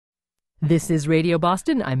This is Radio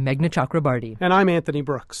Boston. I'm Meghna Chakrabarti. And I'm Anthony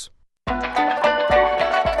Brooks.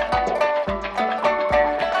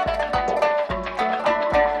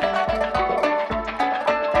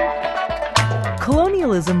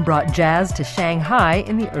 Colonialism brought jazz to Shanghai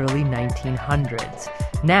in the early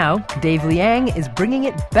 1900s. Now, Dave Liang is bringing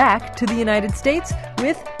it back to the United States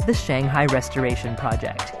with the Shanghai Restoration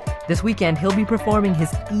Project. This weekend, he'll be performing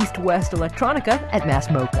his East-West electronica at MASS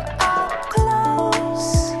MoCA.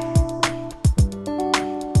 Close.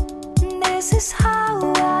 This is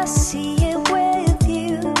how I see it with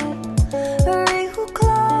you. Real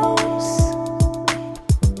close.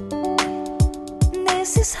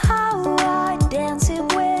 This is how I dance it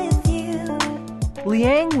with you.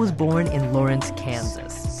 Liang was born in Lawrence,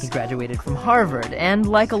 Kansas. He graduated from Harvard, and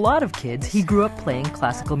like a lot of kids, he grew up playing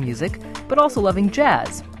classical music, but also loving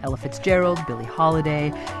jazz, Ella Fitzgerald, Billie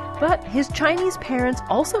Holiday. But his Chinese parents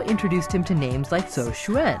also introduced him to names like Zhou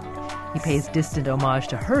Xuan. He pays distant homage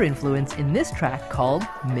to her influence in this track called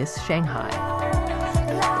Miss Shanghai.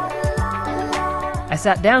 I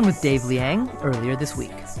sat down with Dave Liang earlier this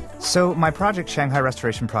week. So my project, Shanghai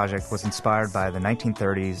Restoration Project, was inspired by the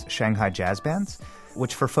 1930s Shanghai jazz bands,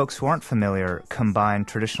 which, for folks who aren't familiar, combine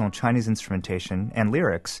traditional Chinese instrumentation and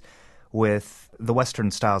lyrics with the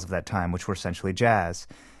Western styles of that time, which were essentially jazz.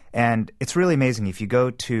 And it's really amazing. If you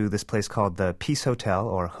go to this place called the Peace Hotel,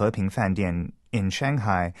 or Heping Fandian, in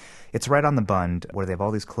Shanghai, it's right on the Bund, where they have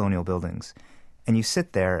all these colonial buildings. And you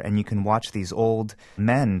sit there and you can watch these old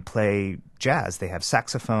men play jazz. They have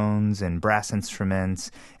saxophones and brass instruments.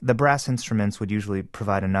 The brass instruments would usually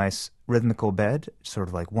provide a nice rhythmical bed, sort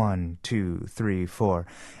of like 1, 2, 3, 4.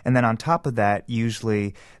 And then on top of that,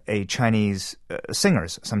 usually a Chinese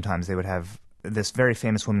singers. Sometimes they would have this very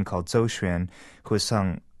famous woman called Zhou Xuan, who has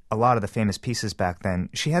sung a lot of the famous pieces back then.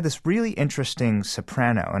 She had this really interesting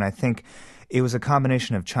soprano, and I think it was a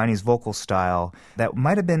combination of Chinese vocal style that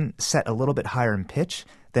might have been set a little bit higher in pitch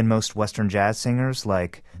than most Western jazz singers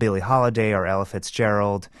like Billie Holiday or Ella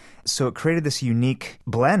Fitzgerald. So it created this unique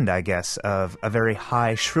blend, I guess, of a very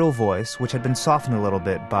high, shrill voice, which had been softened a little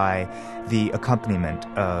bit by the accompaniment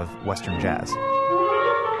of Western jazz.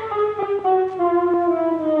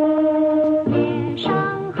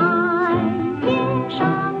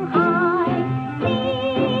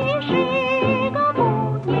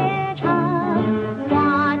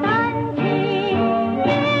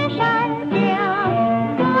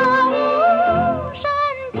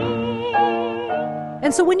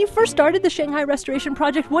 And so when you first started the Shanghai Restoration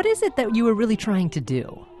Project, what is it that you were really trying to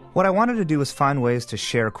do? What I wanted to do was find ways to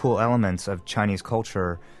share cool elements of Chinese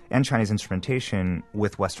culture and Chinese instrumentation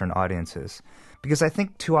with Western audiences. Because I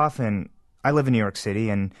think too often, I live in New York City,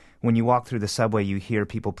 and when you walk through the subway, you hear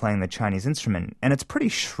people playing the Chinese instrument, and it's pretty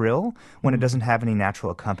shrill when it doesn't have any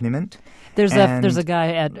natural accompaniment. There's a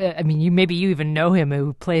guy at, maybe you even know him,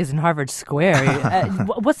 who plays in Harvard Square.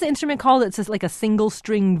 What's the instrument called? It's just like a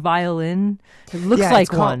single-string violin. It looks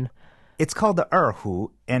like one. It's called the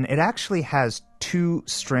erhu, and it actually has 2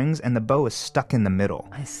 strings, and the bow is stuck in the middle.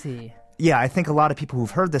 I see. Yeah, I think a lot of people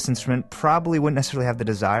who've heard this instrument probably wouldn't necessarily have the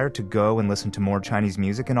desire to go and listen to more Chinese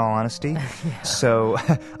music, in all honesty. Yeah. So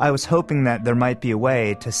I was hoping that there might be a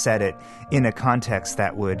way to set it in a context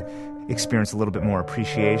that would experience a little bit more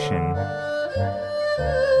appreciation.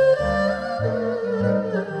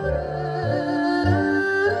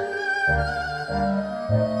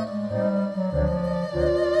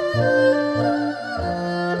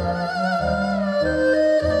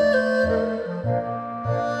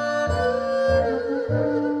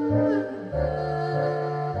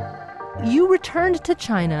 You returned to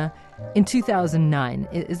China in 2009.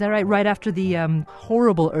 Is that right? Right after the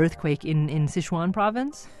horrible earthquake in Sichuan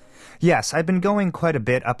province? Yes, I've been going quite a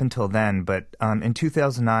bit up until then, but in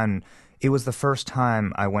 2009, it was the first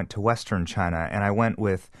time I went to Western China, and I went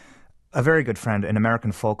with a very good friend, an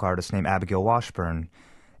American folk artist named Abigail Washburn.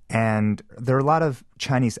 And there are a lot of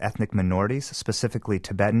Chinese ethnic minorities, specifically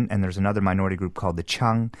Tibetan, and there's another minority group called the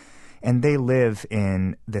Chang, and they live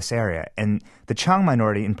in this area. And the Chang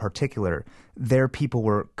minority in particular, their people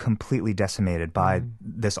were completely decimated by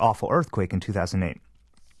this awful earthquake in 2008.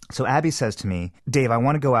 So Abby says to me, Dave, I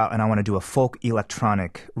want to go out and I want to do a folk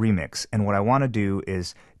electronic remix. And what I want to do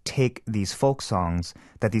is take these folk songs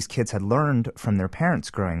that these kids had learned from their parents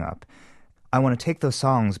growing up. I want to take those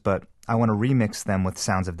songs, but I want to remix them with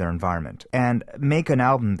sounds of their environment and make an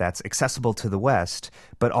album that's accessible to the West,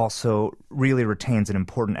 but also really retains an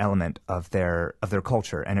important element of their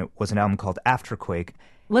culture. And it was an album called Afterquake.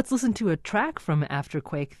 Let's listen to a track from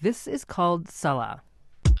Afterquake. This is called Salah.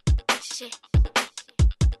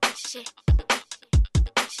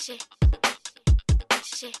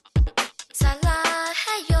 Salah,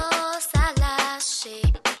 hey yo,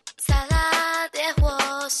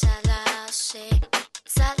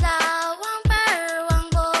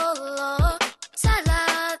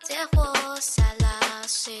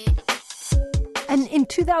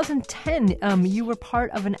 2010, you were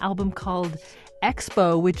part of an album called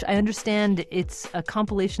Expo, which I understand it's a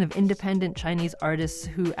compilation of independent Chinese artists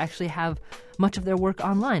who actually have much of their work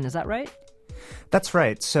online. Is that right? That's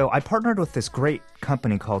right. So I partnered with this great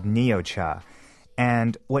company called NeoCha.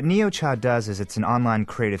 And what NeoCha does is it's an online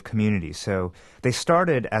creative community. So they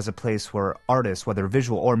started as a place where artists, whether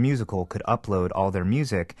visual or musical, could upload all their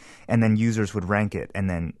music, and then users would rank it and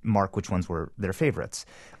then mark which ones were their favorites.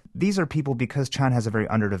 These are people, because China has a very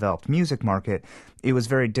underdeveloped music market, it was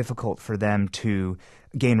very difficult for them to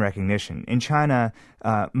gain recognition. In China,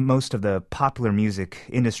 most of the popular music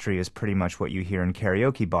industry is pretty much what you hear in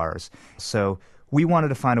karaoke bars. So we wanted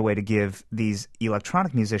to find a way to give these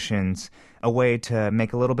electronic musicians a way to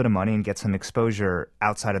make a little bit of money and get some exposure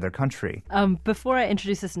outside of their country. Before I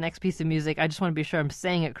introduce this next piece of music, I just want to be sure I'm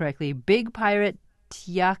saying it correctly. Big Pirate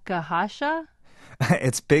Tiakahasha?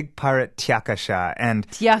 It's Big Pirate Tiakasha. And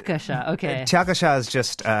Tiakasha, okay. Tiakasha is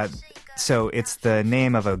just, so it's the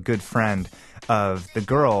name of a good friend of the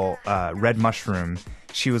girl, Red Mushroom.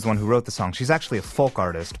 She was the one who wrote the song. She's actually a folk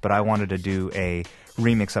artist, but I wanted to do a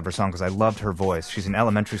remix of her song because I loved her voice. She's an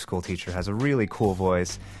elementary school teacher, has a really cool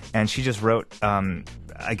voice, and she just wrote,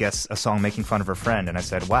 I guess, a song making fun of her friend, and I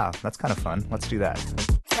said, wow, that's kind of fun. Let's do that.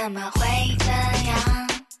 怎么会这样？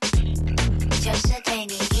就是对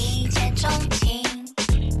你一见钟情，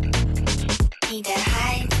你的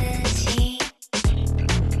孩子气，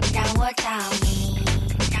让我着迷，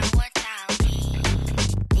让我着迷。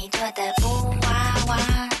你做的布娃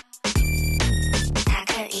娃，它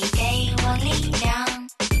可以给我力量。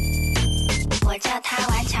我叫它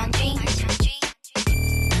顽强君，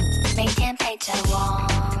每天陪着我，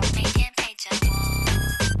每天陪着我。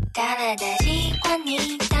哒啦的喜欢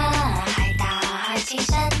你的海大和轻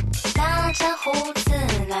声，拉着胡子，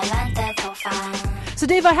乱乱的头发。 So,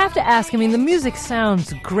 Dave, I have to ask, I mean, the music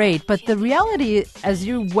sounds great, but the reality, as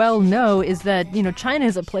you well know, is that, you know, China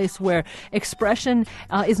is a place where expression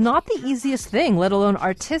is not the easiest thing, let alone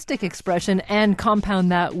artistic expression, and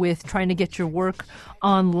compound that with trying to get your work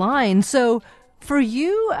online. So, for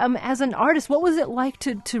you, as an artist, what was it like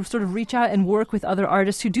to sort of reach out and work with other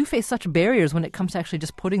artists who do face such barriers when it comes to actually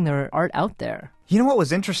just putting their art out there? You know what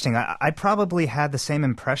was interesting? I probably had the same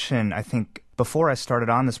impression, I think, before I started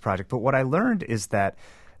on this project, but what I learned is that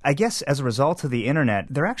I guess as a result of the internet,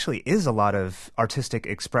 there actually is a lot of artistic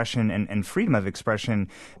expression and freedom of expression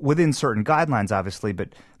within certain guidelines, obviously, but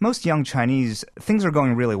most young Chinese, things are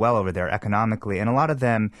going really well over there economically, and a lot of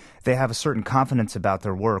them, they have a certain confidence about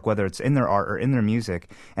their work, whether it's in their art or in their music,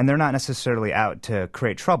 and they're not necessarily out to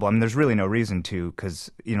create trouble. I mean, there's really no reason to,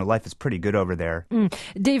 because, you know, life is pretty good over there.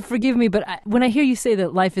 Dave, forgive me, but when I hear you say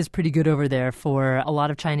that life is pretty good over there for a lot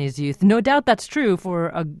of Chinese youth, no doubt that's true for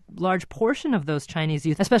a large portion of those Chinese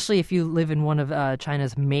youth, especially if you live in one of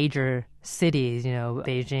China's major cities, you know,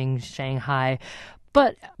 Beijing, Shanghai.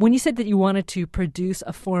 But when you said that you wanted to produce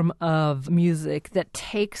a form of music that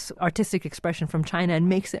takes artistic expression from China and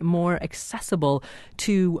makes it more accessible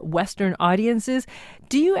to Western audiences,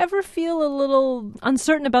 do you ever feel a little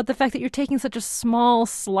uncertain about the fact that you're taking such a small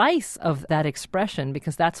slice of that expression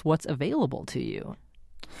because that's what's available to you?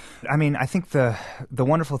 I mean, I think the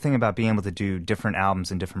wonderful thing about being able to do different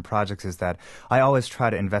albums and different projects is that I always try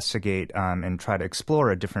to investigate and try to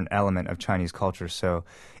explore a different element of Chinese culture. So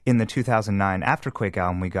in the 2009 Afterquake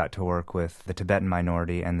album, we got to work with the Tibetan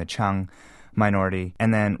minority and the Chang minority.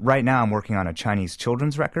 And then right now I'm working on a Chinese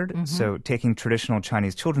children's record. So taking traditional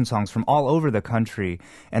Chinese children's songs from all over the country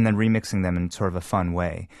and then remixing them in sort of a fun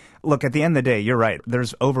way. Look, at the end of the day, you're right.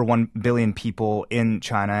 There's over 1 billion people in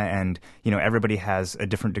China and, you know, everybody has a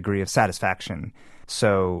different degree of satisfaction.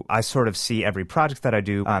 So I sort of see every project that I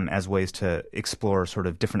do as ways to explore sort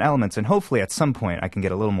of different elements. And hopefully at some point I can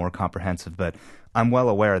get a little more comprehensive. But I'm well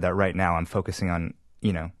aware that right now I'm focusing on,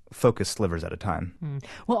 you know, focused slivers at a time.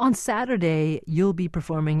 Well, on Saturday, you'll be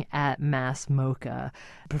performing at MASS MoCA,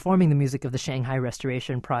 performing the music of the Shanghai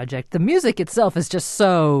Restoration Project. The music itself is just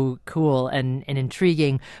so cool and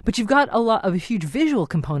intriguing, but you've got a huge visual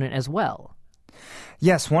component as well.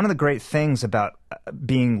 Yes, one of the great things about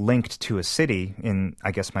being linked to a city in, I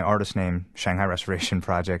guess, my artist name, Shanghai Restoration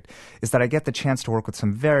Project, is that I get the chance to work with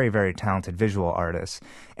some very, very talented visual artists.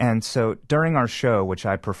 And so during our show, which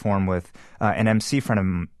I perform with an MC friend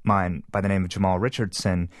of mine by the name of Jamal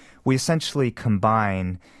Richardson, we essentially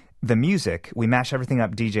combine the music. We mash everything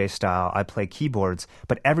up DJ style. I play keyboards,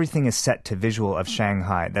 but everything is set to visual of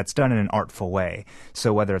Shanghai. That's done in an artful way.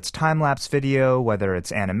 So whether it's time-lapse video, whether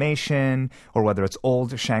it's animation, or whether it's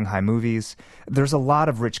old Shanghai movies, there's a lot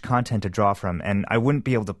of rich content to draw from. And I wouldn't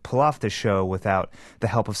be able to pull off this show without the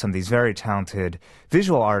help of some of these very talented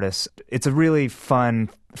visual artists. It's a really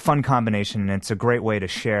fun fun combination, and it's a great way to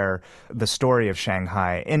share the story of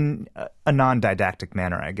Shanghai in a non-didactic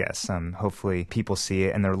manner, I guess. Hopefully people see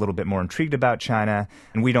it and they're a little bit more intrigued about China,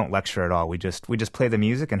 and we don't lecture at all. We just play the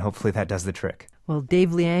music, and hopefully that does the trick. Well,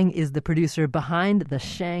 Dave Liang is the producer behind the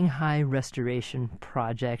Shanghai Restoration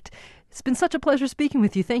Project. It's been such a pleasure speaking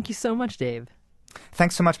with you. Thank you so much, Dave.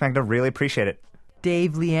 Thanks so much, Meghna. Really appreciate it.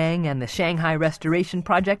 Dave Liang and the Shanghai Restoration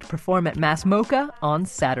Project perform at MASS MoCA on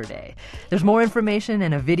Saturday. There's more information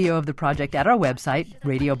and a video of the project at our website,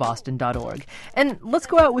 radioboston.org. And let's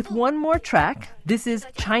go out with one more track. This is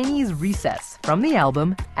Chinese Recess from the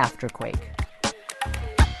album Afterquake.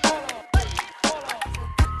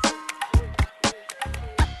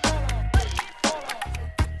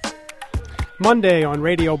 Monday on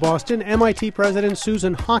Radio Boston, MIT President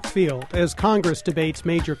Susan Hockfield. As Congress debates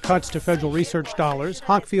major cuts to federal research dollars,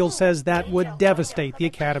 Hockfield says that would devastate the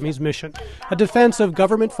Academy's mission. A defense of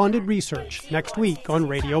government-funded research next week on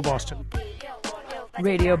Radio Boston.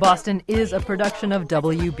 Radio Boston is a production of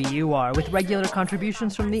WBUR with regular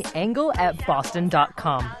contributions from The Angle at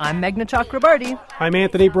boston.com. I'm Meghna Chakrabarti. I'm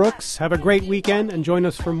Anthony Brooks. Have a great weekend and join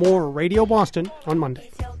us for more Radio Boston on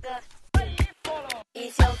Monday.